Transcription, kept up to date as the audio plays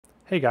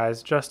Hey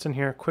guys, Justin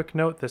here. Quick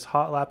note, this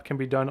hot lap can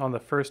be done on the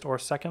first or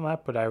second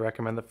lap, but I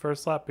recommend the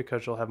first lap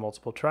because you'll have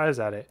multiple tries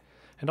at it.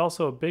 And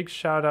also a big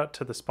shout out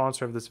to the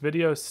sponsor of this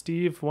video,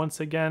 Steve, once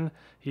again.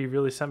 He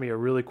really sent me a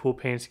really cool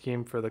paint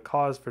scheme for the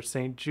cause for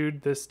St.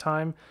 Jude this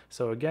time.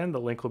 So again,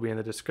 the link will be in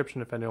the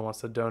description if anyone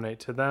wants to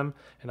donate to them.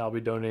 And I'll be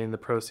donating the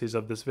proceeds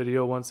of this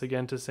video once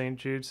again to St.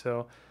 Jude.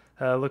 So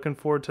looking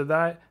forward to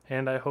that,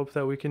 and I hope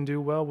that we can do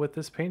well with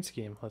this paint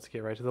scheme. Let's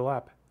get right to the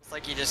lap. It's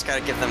like you just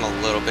gotta give them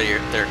a little bit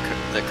of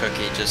the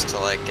cookie just to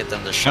like get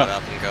them to shut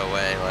up and go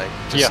away. Like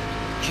just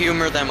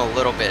humor them a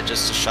little bit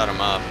just to shut them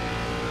up.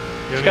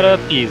 You just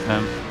gotta appease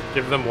them.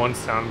 Give them one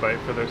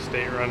soundbite for their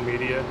state-run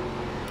media.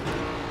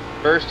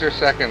 First or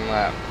second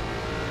lap?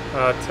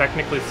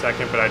 Technically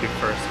second, but I do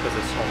first because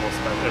it's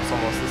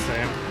almost the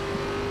same.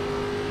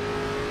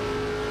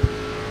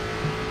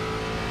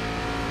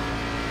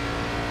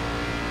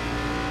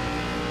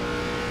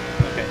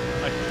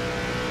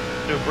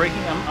 So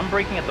braking, I'm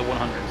braking at the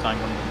 100 sign,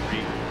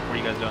 113. What are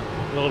you guys doing?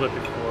 A little bit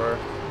before.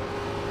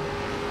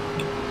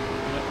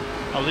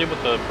 I was able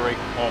to brake,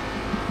 well,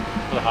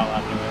 for the hot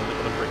lap anyway, I was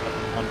able to brake up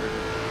to 100.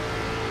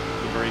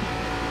 The brake.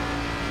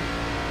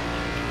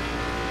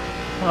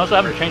 I also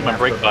haven't changed my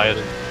brake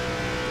bias.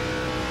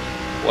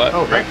 What?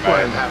 Oh, that's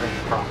why I'm having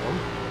a problem.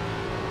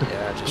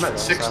 Yeah, just I'm at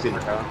 60.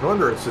 No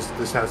wonder it's just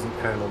this hasn't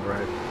handled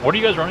right. What are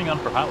you guys running on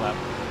for hot lap?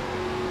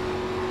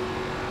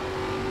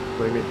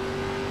 What do you mean?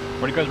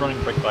 What are you guys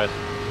running brake bias?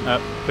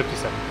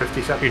 57.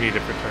 57. You need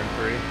it for turn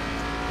 3.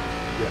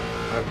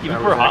 Yeah. Even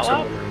for a hot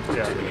lap?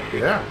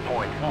 Yeah.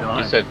 Oh, You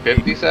nice. said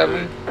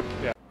 57?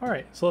 Yeah.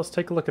 Alright, so let's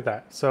take a look at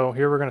that. So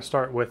here we're going to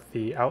start with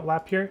the out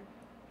lap here.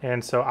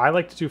 And so I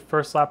like to do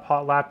first lap,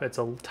 hot lap. It's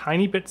a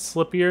tiny bit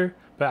slippier,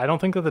 but I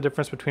don't think that the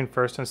difference between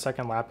first and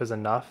second lap is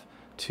enough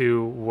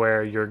to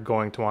where you're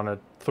going to want to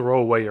throw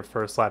away your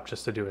first lap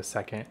just to do a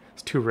second.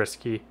 It's too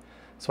risky.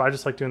 So I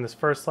just like doing this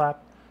first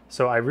lap.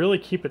 So I really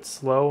keep it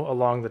slow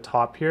along the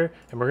top here,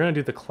 and we're going to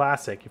do the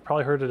classic. You've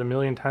probably heard it a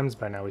million times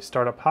by now. We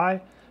start up high,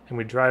 and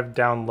we drive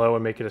down low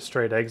and make it a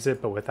straight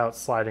exit, but without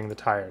sliding the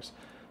tires.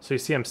 So you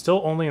see I'm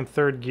still only in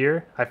third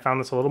gear. I found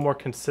this a little more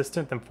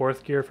consistent than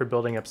fourth gear for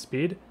building up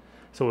speed.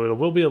 So it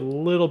will be a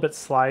little bit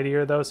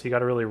slidier though, so you got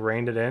to really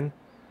rein it in.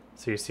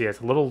 So you see it's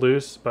a little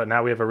loose, but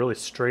now we have a really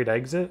straight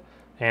exit,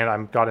 and I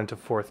got into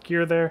fourth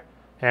gear there,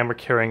 and we're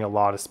carrying a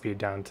lot of speed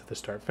down to the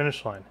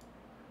start-finish line.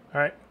 All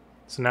right,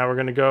 so now we're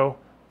going to go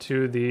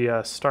to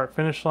the start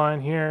finish line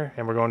here,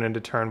 and we're going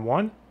into turn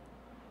 1.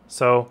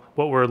 So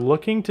what we're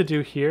looking to do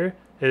here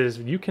is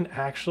you can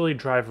actually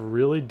drive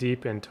really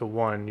deep into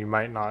 1. You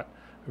might not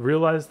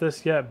realize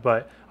this yet,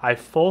 but I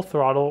full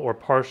throttle or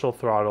partial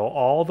throttle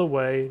all the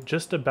way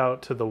just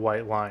about to the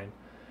white line.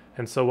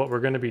 And so what we're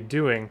going to be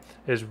doing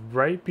is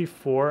right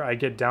before I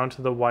get down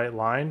to the white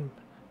line,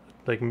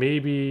 like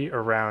maybe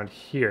around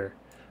here,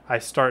 I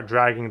start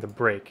dragging the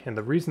brake. And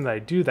the reason that I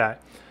do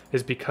that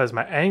is because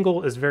my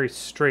angle is very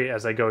straight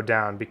as I go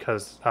down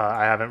because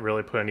I haven't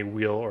really put any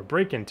wheel or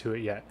brake into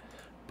it yet.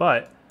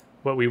 But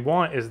what we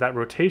want is that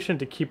rotation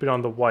to keep it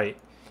on the white.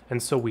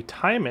 And so we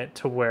time it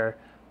to where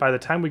by the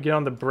time we get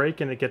on the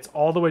brake and it gets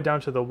all the way down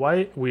to the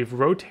white, we've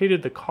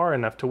rotated the car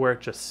enough to where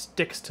it just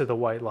sticks to the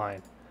white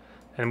line.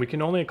 And we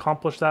can only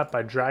accomplish that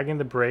by dragging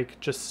the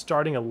brake, just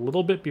starting a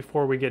little bit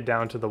before we get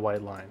down to the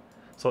white line.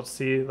 So let's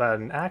see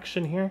that in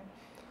action here.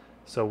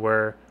 So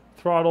we're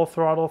throttle,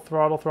 throttle,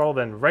 throttle, throttle,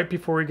 then right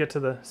before we get to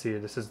the, see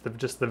this is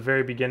just the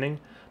very beginning,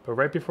 but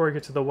right before we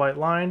get to the white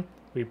line,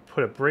 we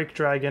put a brake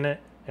drag in it,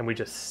 and we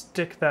just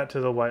stick that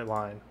to the white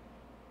line.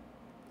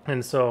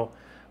 And so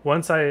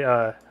once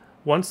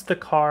the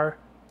car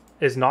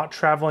is not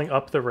traveling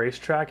up the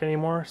racetrack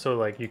anymore, so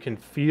like you can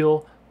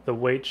feel the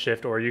weight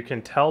shift, or you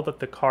can tell that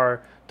the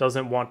car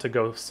doesn't want to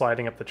go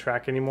sliding up the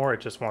track anymore,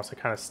 it just wants to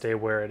kind of stay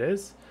where it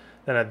is,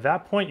 then at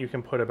that point you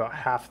can put about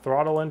half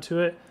throttle into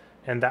it,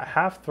 and that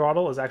half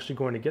throttle is actually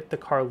going to get the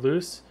car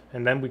loose,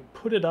 and then we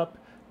put it up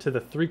to the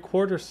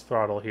 3/4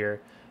 throttle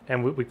here,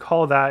 and what we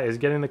call that is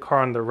getting the car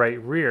on the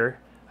right rear.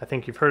 I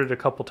think you've heard it a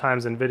couple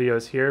times in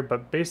videos here,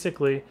 but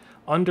basically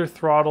under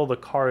throttle the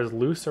car is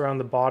loose around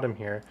the bottom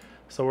here,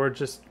 so we're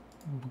just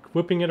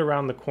whipping it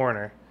around the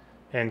corner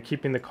and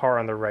keeping the car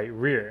on the right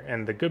rear.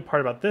 And the good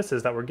part about this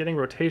is that we're getting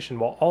rotation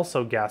while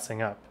also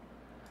gassing up.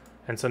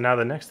 And so now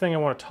the next thing I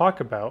want to talk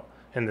about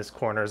in this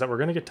corner is that we're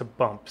going to get to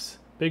bumps,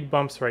 big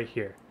bumps right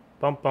here.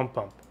 Bump, bump,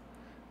 bump.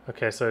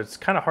 Okay, so it's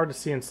kind of hard to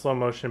see in slow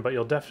motion, but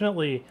you'll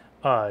definitely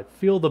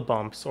feel the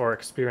bumps or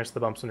experience the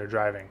bumps when you're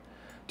driving.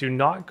 Do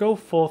not go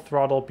full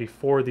throttle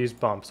before these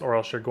bumps, or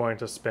else you're going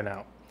to spin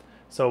out.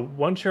 So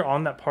once you're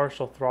on that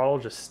partial throttle,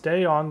 just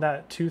stay on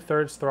that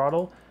 2/3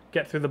 throttle,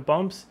 get through the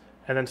bumps,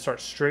 and then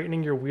start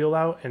straightening your wheel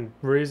out and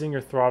raising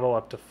your throttle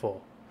up to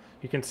full.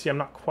 You can see I'm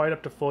not quite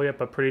up to full yet,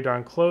 but pretty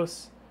darn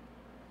close.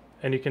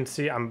 And you can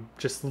see I'm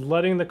just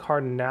letting the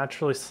car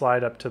naturally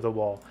slide up to the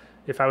wall.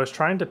 If I was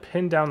trying to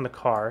pin down the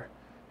car,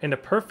 in a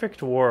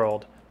perfect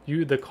world,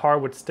 the car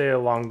would stay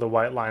along the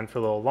white line for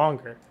a little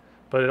longer.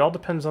 But it all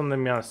depends on the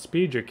amount of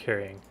speed you're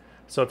carrying.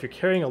 So if you're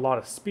carrying a lot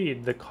of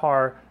speed, the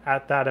car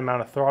at that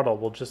amount of throttle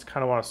will just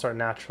kind of want to start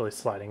naturally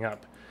sliding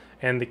up.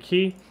 And the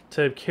key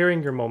to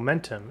carrying your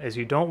momentum is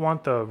you don't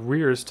want the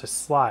rears to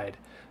slide.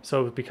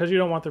 So because you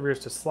don't want the rears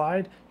to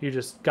slide, you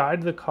just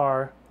guide the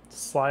car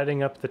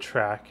sliding up the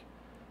track.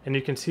 And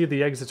you can see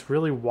the exit's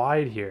really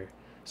wide here.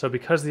 So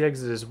because the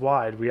exit is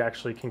wide, we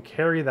actually can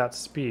carry that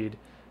speed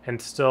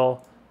and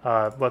still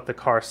let the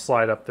car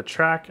slide up the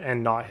track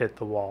and not hit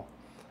the wall.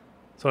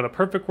 So in a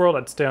perfect world,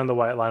 I'd stay on the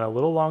white line a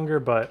little longer,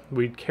 but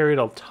we carried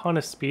a ton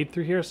of speed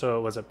through here, so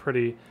it was a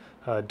pretty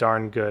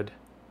darn good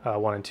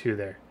 1 and 2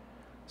 there.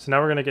 So now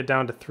we're going to get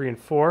down to 3 and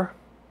 4.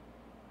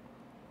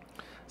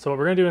 So what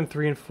we're going to do in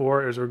 3 and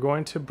 4 is we're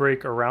going to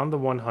brake around the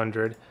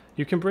 100.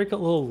 You can brake a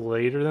little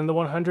later than the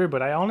 100,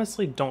 but I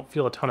honestly don't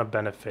feel a ton of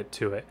benefit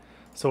to it.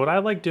 So what I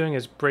like doing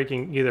is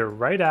braking either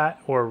right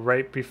at or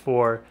right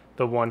before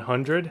the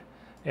 100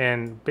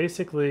 and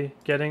basically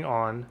getting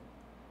on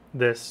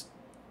this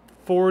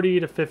 40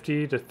 to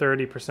 50 to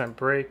 30%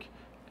 brake.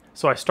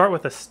 So I start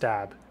with a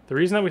stab. The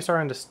reason that we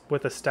start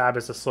with a stab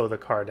is to slow the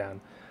car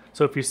down.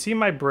 So if you see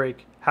my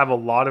brake have a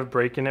lot of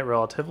brake in it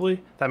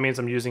relatively, that means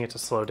I'm using it to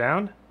slow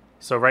down.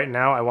 So right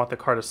now I want the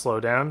car to slow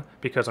down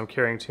because I'm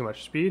carrying too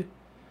much speed.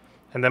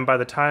 And then by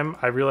the time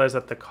I realize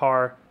that the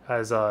car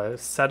has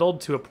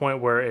settled to a point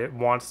where it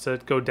wants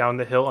to go down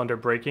the hill under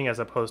braking as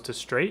opposed to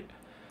straight,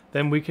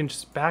 then we can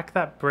just back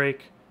that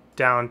brake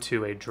down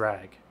to a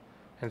drag.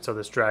 And so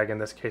this drag in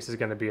this case is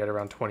going to be at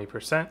around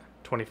 20%,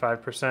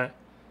 25%.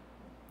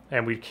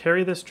 And we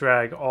carry this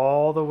drag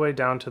all the way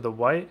down to the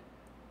white.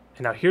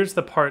 And now here's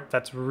the part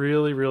that's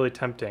really, really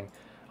tempting.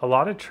 A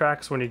lot of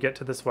tracks, when you get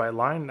to this white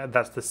line,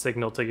 that's the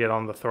signal to get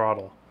on the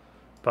throttle.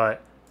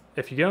 But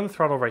if you get on the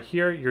throttle right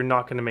here, you're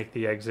not going to make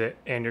the exit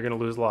and you're going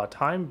to lose a lot of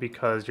time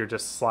because you're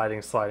just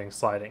sliding, sliding,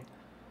 sliding.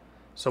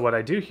 So what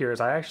I do here is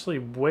I actually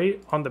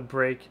wait on the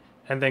brake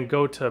and then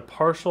go to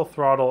partial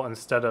throttle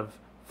instead of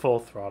full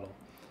throttle.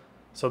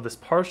 So this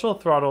partial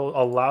throttle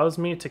allows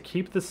me to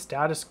keep the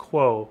status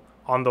quo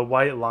on the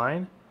white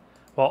line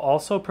while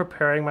also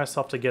preparing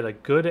myself to get a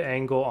good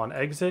angle on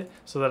exit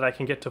so that I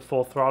can get to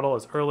full throttle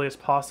as early as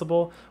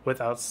possible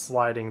without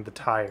sliding the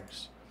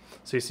tires.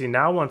 So you see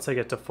now once I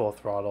get to full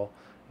throttle,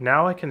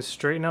 now I can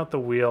straighten out the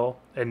wheel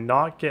and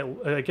not get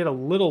a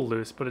little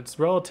loose, but it's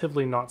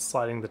relatively not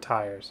sliding the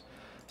tires.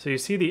 So you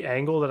see the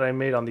angle that I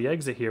made on the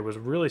exit here was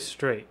really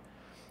straight.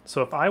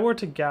 So if I were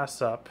to gas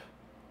up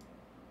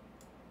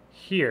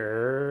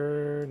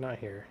here, not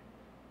here.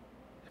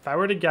 If I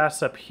were to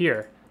gas up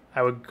here,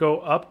 I would go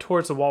up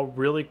towards the wall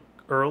really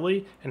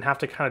early and have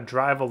to kind of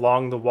drive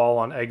along the wall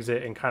on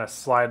exit and kind of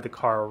slide the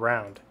car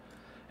around.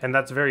 And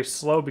that's very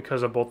slow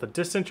because of both the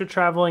distance you're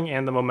traveling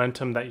and the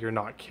momentum that you're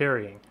not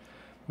carrying.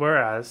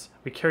 Whereas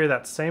we carry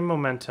that same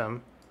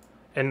momentum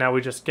and now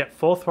we just get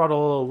full throttle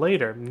a little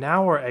later.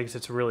 Now our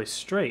exit's really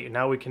straight.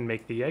 Now we can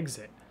make the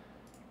exit.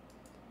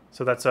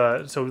 So that's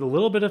so a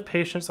little bit of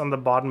patience on the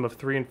bottom of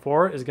 3 and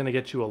 4 is going to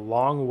get you a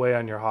long way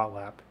on your hot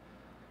lap.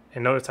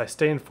 And notice I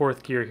stay in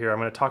 4th gear here. I'm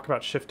going to talk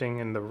about shifting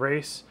in the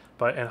race,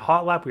 but in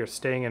hot lap we are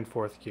staying in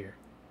 4th gear.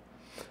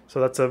 So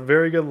that's a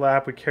very good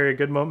lap. We carry a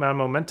good amount of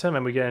momentum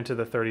and we get into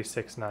the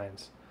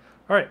 36.9s.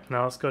 All right,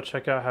 now let's go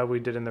check out how we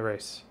did in the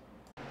race.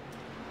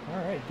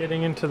 All right,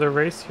 getting into the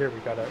race here, we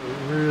got a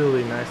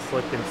really nice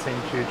looking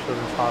St. Jude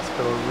Children's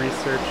Hospital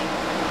research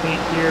paint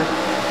here.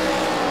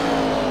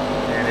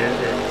 And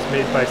it's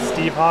made by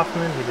Steve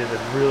Hoffman. He did a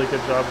really good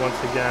job once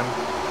again.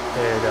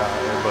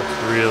 It looks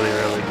really,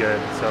 really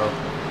good. So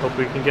hope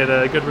we can get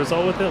a good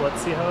result with it.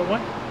 Let's see how it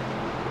went.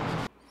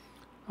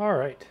 All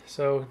right,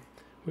 so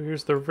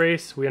here's the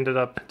race. We ended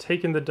up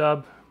taking the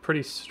dub.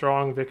 Pretty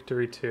strong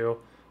victory too.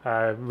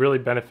 Really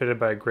benefited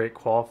by a great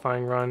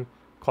qualifying run.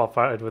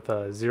 Qualified with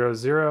a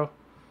 0-0,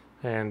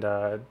 and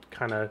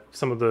kind of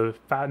some of the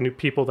new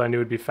people that I knew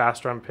would be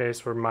faster on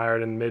pace were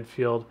mired in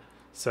midfield,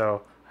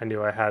 so I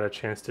knew I had a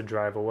chance to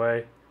drive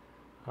away.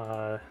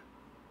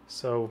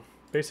 So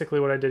basically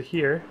what I did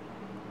here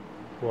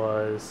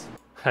was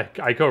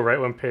I go right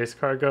when pace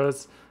car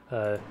goes.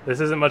 This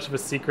isn't much of a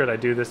secret. I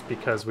do this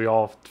because we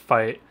all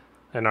fight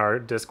in our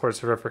Discord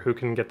server for who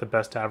can get the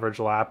best average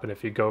lap, and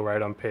if you go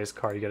right on pace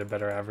car, you get a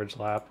better average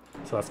lap,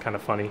 so that's kind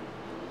of funny.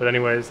 But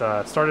anyways,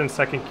 started in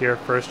 2nd gear.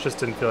 First just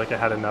didn't feel like it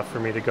had enough for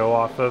me to go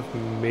off of.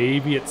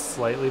 Maybe it's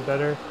slightly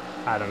better.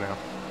 I don't know.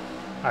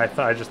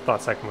 I just thought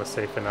 2nd was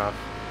safe enough.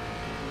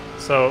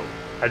 So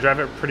I drive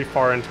it pretty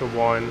far into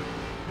 1.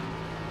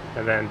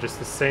 And then just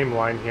the same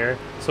line here.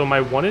 So my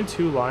 1 and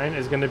 2 line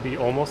is going to be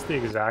almost the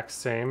exact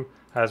same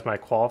as my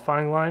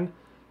qualifying line.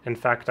 In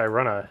fact, I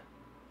run a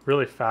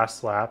really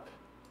fast lap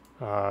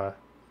on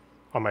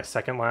my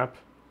 2nd lap.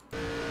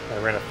 I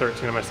ran a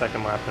 13 on my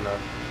 2nd lap and a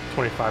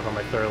 25 on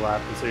my 3rd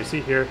lap. And so you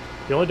see here,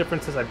 the only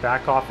difference is I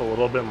back off a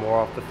little bit more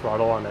off the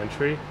throttle on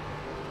entry,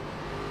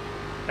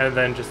 and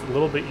then just a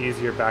little bit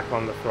easier back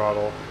on the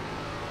throttle.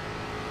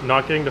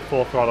 Not getting to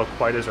full throttle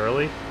quite as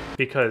early,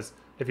 because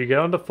if you get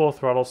onto full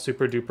throttle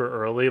super duper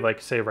early,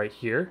 like say right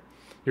here,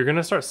 you're going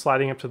to start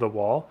sliding up to the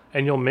wall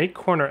and you'll make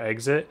corner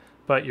exit,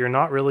 but you're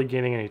not really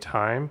gaining any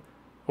time,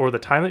 or the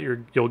time that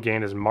you'll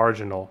gain is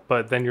marginal,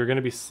 but then you're going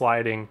to be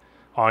sliding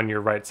on your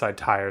right side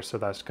tires, so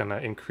that's going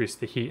to increase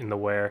the heat and the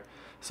wear.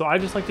 So I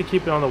just like to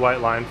keep it on the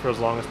white line for as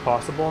long as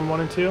possible in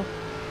 1 and 2,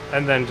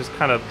 and then just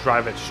kind of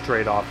drive it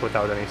straight off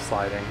without any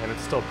sliding, and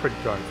it's still pretty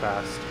darn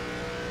fast.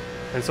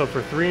 And so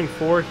for 3 and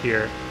 4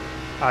 here,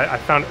 I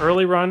found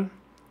early run,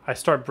 I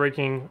start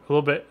braking a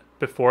little bit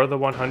before the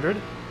 100,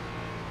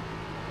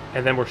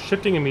 and then we're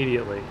shifting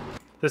immediately.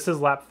 This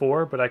is lap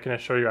 4, but I can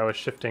assure you I was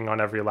shifting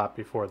on every lap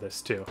before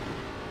this too.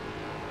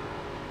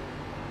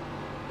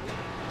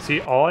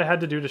 See, all I had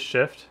to do to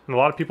shift, and a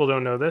lot of people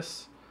don't know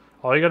this,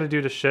 all you got to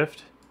do to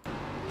shift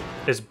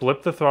is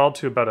blip the throttle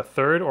to about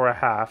 1/3 or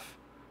 1/2,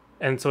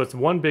 and so it's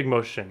one big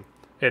motion.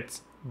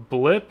 It's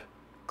blip,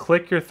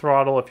 click your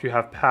throttle if you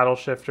have paddle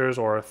shifters,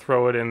 or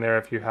throw it in there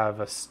if you have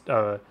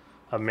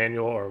a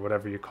manual or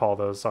whatever you call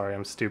those. Sorry,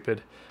 I'm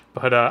stupid.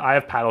 But I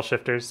have paddle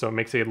shifters, so it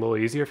makes it a little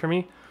easier for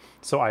me.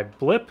 So I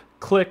blip,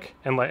 click,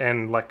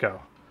 and let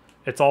go.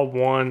 It's all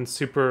one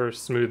super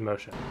smooth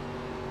motion.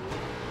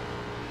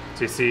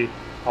 So you see,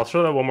 I'll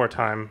show that one more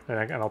time,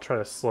 and I'll try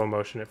to slow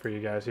motion it for you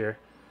guys here.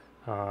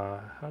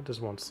 How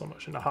does one slow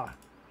motion? Aha.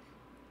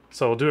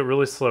 So we'll do it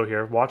really slow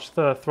here. Watch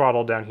the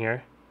throttle down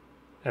here,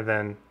 and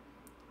then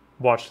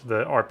watch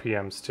the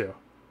RPMs too.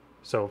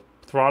 So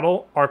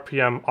throttle,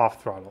 RPM,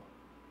 off throttle.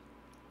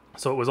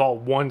 So it was all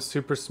one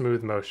super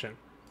smooth motion.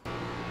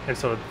 And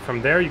so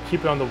from there, you keep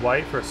it on the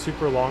white for a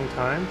super long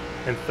time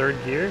in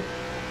 3rd gear.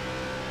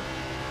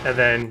 And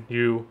then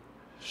you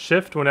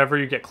shift whenever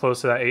you get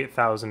close to that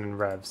 8,000 in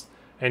revs.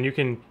 And you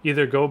can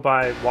either go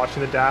by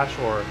watching the dash,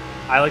 or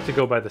I like to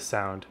go by the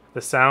sound.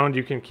 The sound,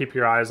 you can keep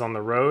your eyes on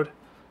the road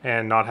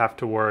and not have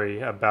to worry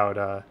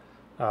about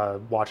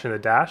watching the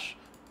dash,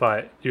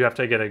 but you have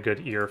to get a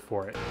good ear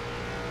for it.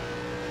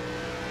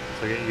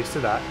 So get used to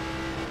that.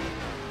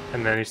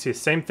 And then you see the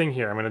same thing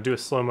here. I'm going to do a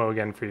slow-mo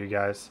again for you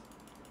guys.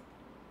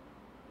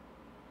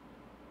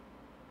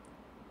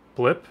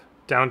 Blip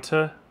down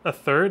to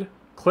 1/3,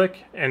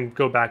 click, and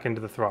go back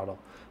into the throttle.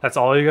 That's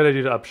all you got to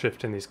do to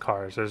upshift in these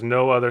cars. There's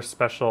no other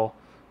special,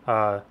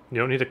 you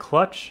don't need a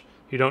clutch,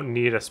 you don't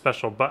need a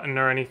special button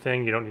or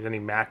anything, you don't need any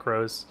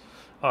macros.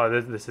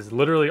 This is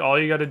literally all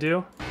you got to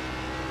do.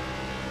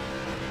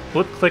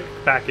 Blip, click,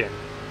 back in.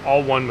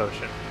 All one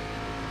motion.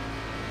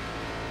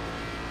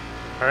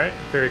 Alright,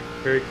 very,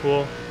 very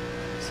cool.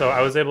 So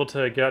I was able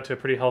to get out to a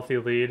pretty healthy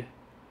lead.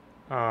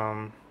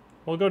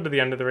 We'll go to the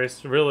end of the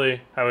race.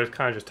 Really, I was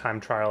kind of just time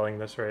trialing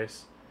this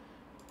race.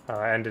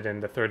 I ended in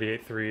the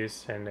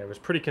 38.3s, and it was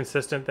pretty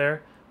consistent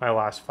there. My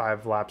last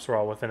 5 laps were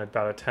all within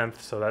about a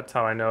 1/10, so that's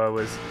how I know I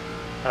was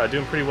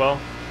doing pretty well.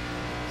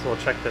 So we'll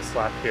check this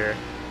lap here.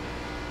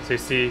 So you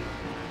see,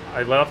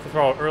 I let off the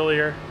throttle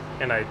earlier,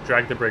 and I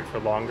dragged the brake for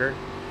longer,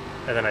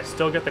 and then I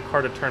still get the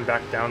car to turn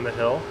back down the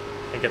hill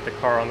and get the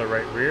car on the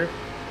right rear.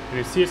 And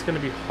you see it's going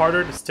to be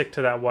harder to stick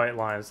to that white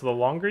line. So the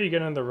longer you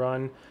get in the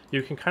run,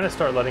 you can kind of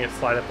start letting it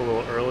slide up a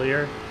little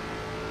earlier.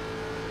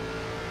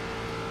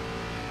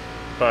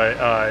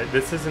 But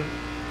this isn't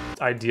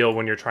ideal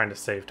when you're trying to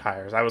save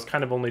tires. I was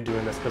kind of only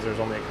doing this because there's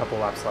only a couple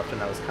laps left,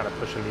 and that was kind of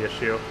pushing the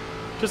issue.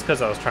 Just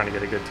because I was trying to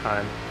get a good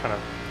time, kind of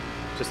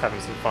just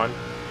having some fun.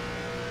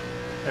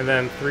 And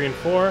then 3 and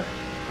 4,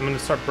 I'm going to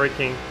start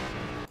braking.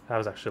 That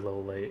was actually a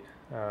little late.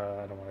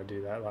 I don't want to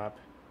do that lap.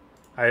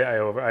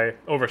 I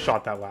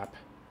overshot that lap.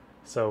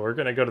 So we're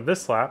going to go to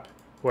this lap,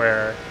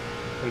 where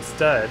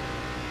instead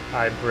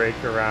I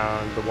brake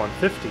around the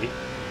 150.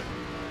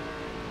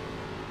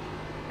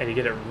 And you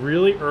get it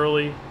really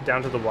early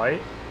down to the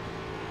white.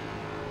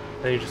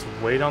 Then you just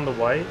wait on the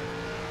white.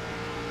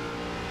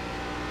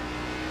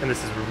 And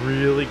this is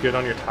really good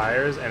on your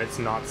tires, and it's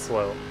not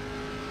slow.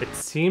 It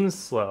seems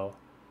slow,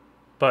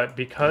 but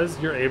because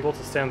you're able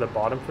to stay on the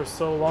bottom for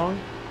so long,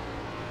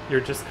 you're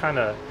just kind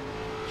of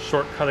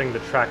shortcutting the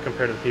track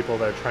compared to the people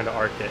that are trying to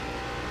arc it.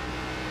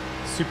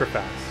 Super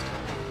fast,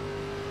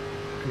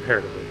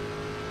 comparatively.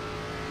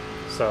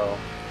 So,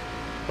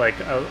 like,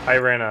 I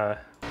ran a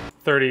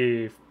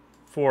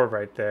 34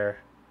 right there,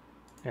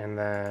 and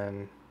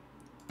then,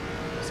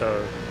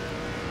 so,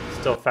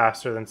 still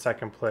faster than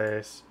 2nd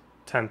place,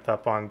 10th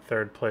up on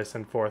 3rd place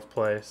and 4th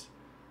place.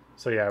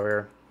 So yeah,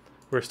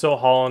 we're still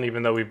hauling,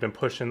 even though we've been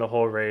pushing the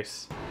whole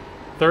race.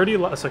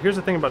 So here's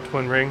the thing about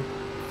Twin Ring.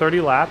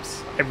 30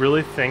 laps, I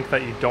really think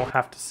that you don't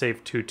have to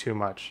save too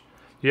much.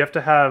 You have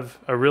to have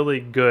a really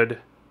good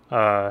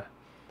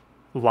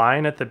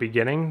line at the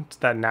beginning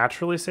that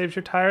naturally saves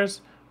your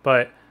tires,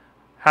 but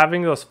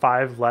having those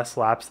 5 less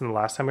laps than the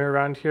last time we were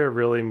around here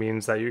really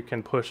means that you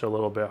can push a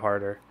little bit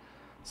harder.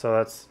 So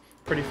that's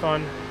pretty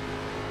fun.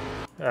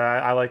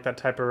 I like that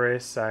type of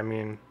race. I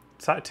mean,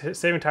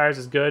 saving tires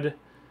is good,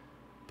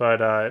 but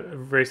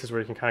races where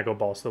you can kind of go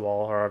balls to the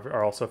wall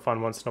are also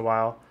fun once in a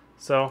while.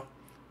 So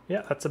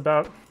yeah, that's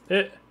about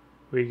it.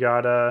 We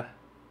got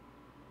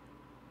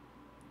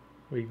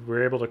we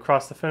were able to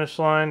cross the finish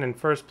line in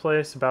 1st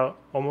place, about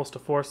almost a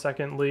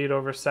 4-second lead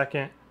over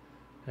 2nd,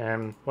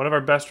 and one of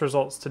our best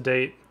results to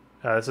date.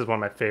 This is one of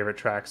my favorite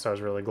tracks, so I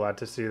was really glad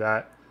to see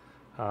that.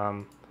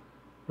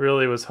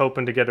 really was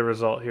hoping to get a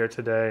result here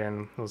today,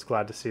 and was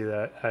glad to see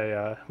that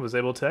I was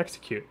able to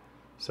execute.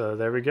 So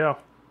there we go.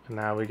 And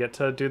now we get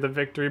to do the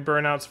victory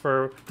burnouts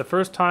for the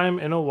first time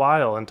in a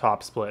while in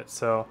Top Split.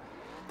 So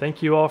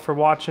thank you all for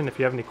watching. If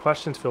you have any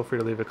questions, feel free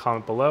to leave a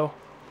comment below.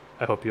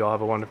 I hope you all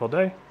have a wonderful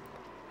day,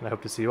 and I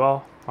hope to see you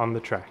all on the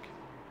track.